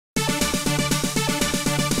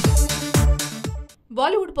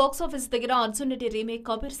Bollywood box office దగ్గర Arjun Reddy remake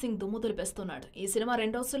Kabir Singh దుమ్ము దులిపేస్తున్నాడు. ఈ సినిమా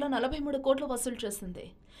 2 రోజుల్లో 43 కోట్లు వసూలు చేసింది.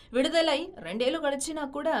 విడుదలై 2 ఏళ్లు గడిచినా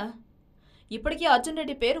కూడా ఇప్పటికీ అర్జున్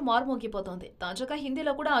రెడ్డి పేరు మారుమోగిపోతోంది. తాజాగా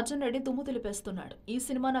హిందీలో కూడా అర్జున్ రెడ్డి దుమ్ము దులిపేస్తున్నాడు. ఈ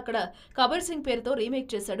సినిమాను అక్కడ కబీర్ సింగ్ పేరుతో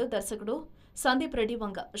రీమేక్ చేశాడు దర్శకుడు సందీప్ రెడ్డి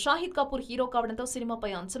వంగ. షాహిద్ కపూర్ హీరో కావడంతో సినిమాపై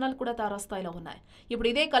అంచనాలు కూడా తారాస్థాయిలో ఉన్నాయి. ఇప్పుడు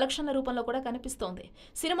ఇదే కలెక్షన్ల రూపంలో కూడా కనిపిస్తోంది.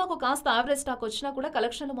 సినిమాకు కాస్త యావరేజ్ టాక్ వచ్చినా కూడా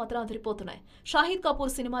కలెక్షన్లు మాత్రం అదిరిపోతున్నాయి. షాహిద్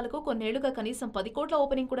కపూర్ సినిమాలకు కొన్నేళ్లుగా కనీసం 10 కోట్ల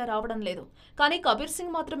ఓపెనింగ్ కూడా రావడం లేదు. కానీ కబీర్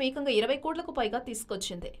సింగ్ మాత్రం ఏకంగా 20 కోట్లకు పైగా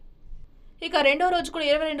తీసుకొచ్చింది. ఇక రెండో రోజు కూడా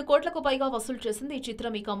 22 కోట్లకు పైగా వసూలు చేసింది ఈ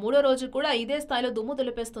చిత్రం. ఇక మూడో రోజు కూడా ఇదే స్థాయిలో దుమ్ము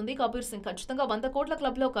దులిపేస్తుంది కబీర్ సింగ్. ఖచ్చితంగా 100 కోట్ల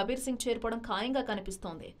క్లబ్లో కబీర్ సింగ్ చేరిపోవడం ఖాయంగా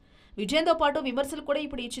కనిపిస్తోంది. విజయంతో పాటు విమర్శలు కూడా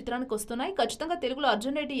ఇప్పుడు ఈ చిత్రానికి వస్తున్నాయి. ఖచ్చితంగా తెలుగులో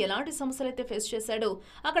అర్జున్ రెడ్డి ఎలాంటి సమస్యలైతే ఫేస్ చేశాడో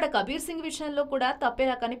అక్కడ కబీర్ సింగ్ విషయంలో కూడా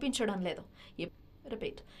తప్పేలా కనిపించడం లేదు.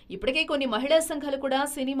 ఇప్పటికే కొన్ని మహిళా సంఘాలు కూడా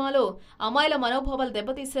సినిమాలో అమ్మాయిల మనోభావాలు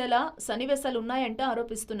దెబ్బతీసేలా సన్నివేశాలు ఉన్నాయంటే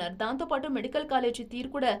ఆరోపిస్తున్నారు. దాంతోపాటు మెడికల్ కాలేజీ తీరు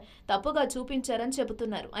కూడా తప్పుగా చూపించారని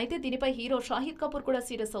చెబుతున్నారు. అయితే దీనిపై హీరో షాహిద్ కపూర్ కూడా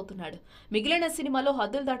సీరియస్ అవుతున్నాడు. మిగిలిన సినిమాలో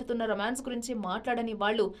హద్దులు దాటుతున్న రొమాన్స్ గురించి మాట్లాడని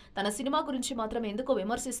వాళ్ళు తన సినిమా గురించి మాత్రం ఎందుకు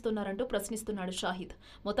విమర్శిస్తున్నారంటూ ప్రశ్నిస్తున్నాడు షాహిద్.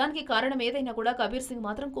 మొత్తానికి కారణం ఏదైనా కూడా కబీర్ సింగ్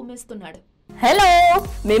మాత్రం కుమ్మేస్తున్నాడు. హలో,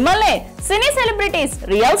 మిమ్మల్ని సినీ సెలబ్రిటీస్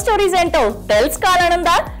రియల్ స్టోరీస్ ఏంటో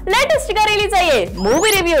తెలుసుకోవాలనుందా? లేటెస్ట్ గా రిలీజ్ అయ్యే మూవీ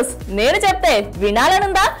రివ్యూస్ నేను చెప్తే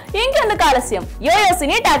వినాలనుందా? ఇంకెందుకు ఆలస్యం, యోయో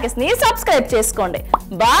సినీ టాకీస్ ని సబ్స్క్రైబ్ చేసుకోండి.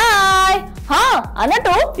 బాయ్.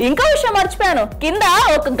 అన్నట్టు ఇంకో విషయం మర్చిపోయాను, కింద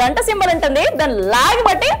ఒక గంట సింబల్ ఉంటుంది, దాన్ని లాగి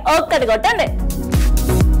బట్టి ఒక్కటి కొట్టండి.